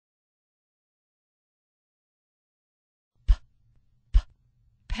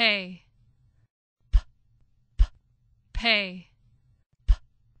pay, p, p, pay, p,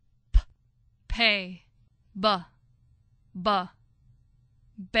 p, pay, b, b,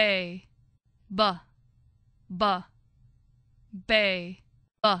 bay, b, b, bay,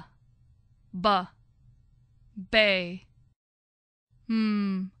 b, b, bay,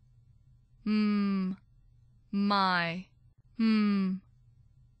 my,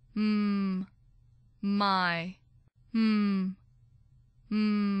 my,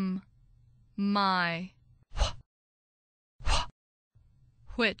 my,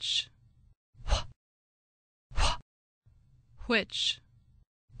 which,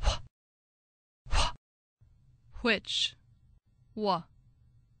 which, which,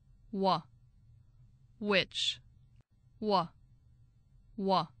 which,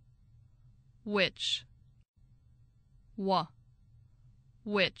 which,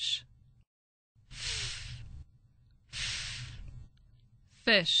 which,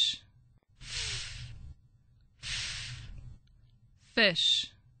 fish,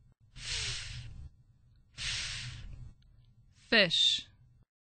 fish, fish,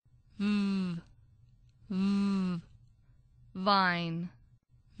 vine,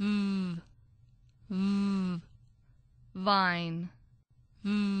 vine,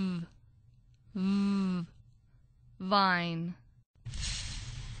 vine,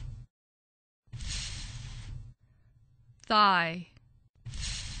 thigh,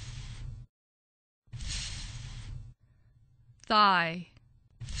 thigh,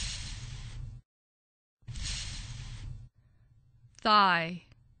 thigh,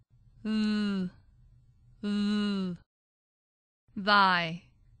 thy,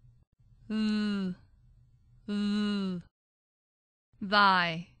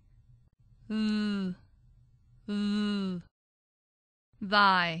 thy,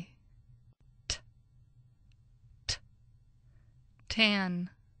 thy, t, t, tan,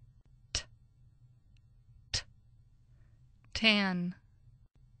 t, t, tan,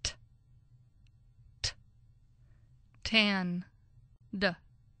 t, t, tan, d,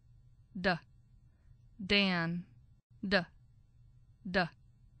 d, dan, d, d,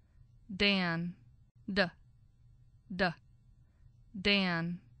 dan, d, d,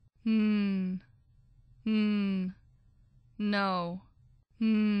 dan, no, no,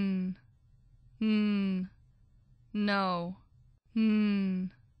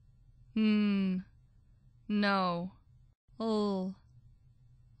 no,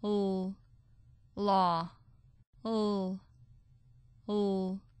 law,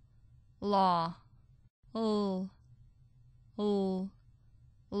 law,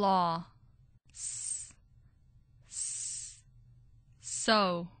 law,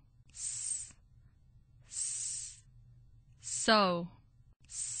 so, so,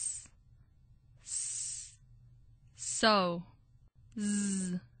 so,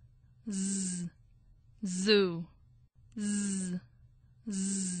 zoo, zoo,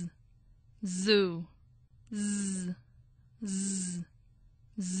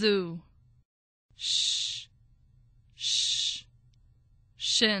 zoo,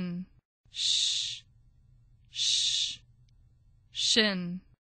 shin, shin,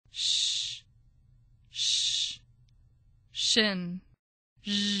 shin,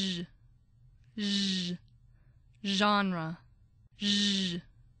 genre,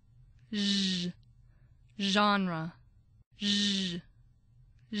 genre,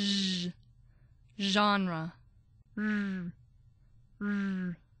 genre,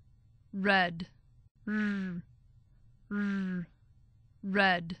 red,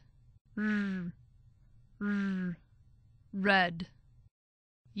 red, red,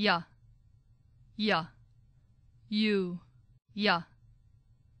 ya, you,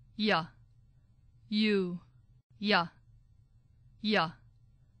 ya, you, ya,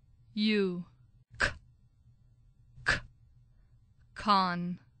 you, k,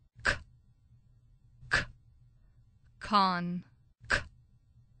 con, k, con,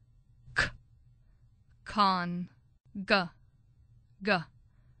 k, con, g,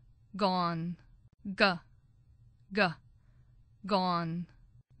 gone, g, gone,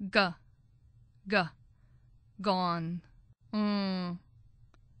 g, gone,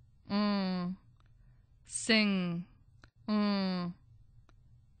 sing,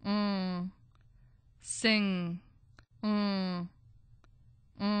 sing,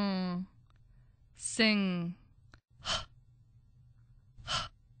 sing,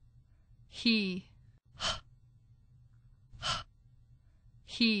 he,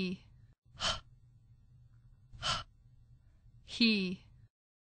 he, he,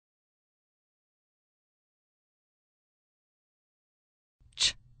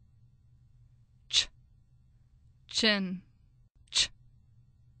 ch, chin, ch,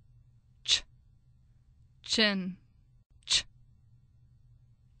 chin, ch,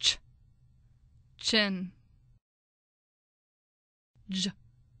 ch, chin, j,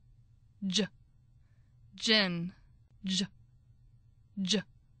 j, gin, j, j,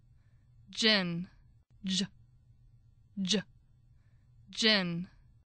 gin, j, j, gin.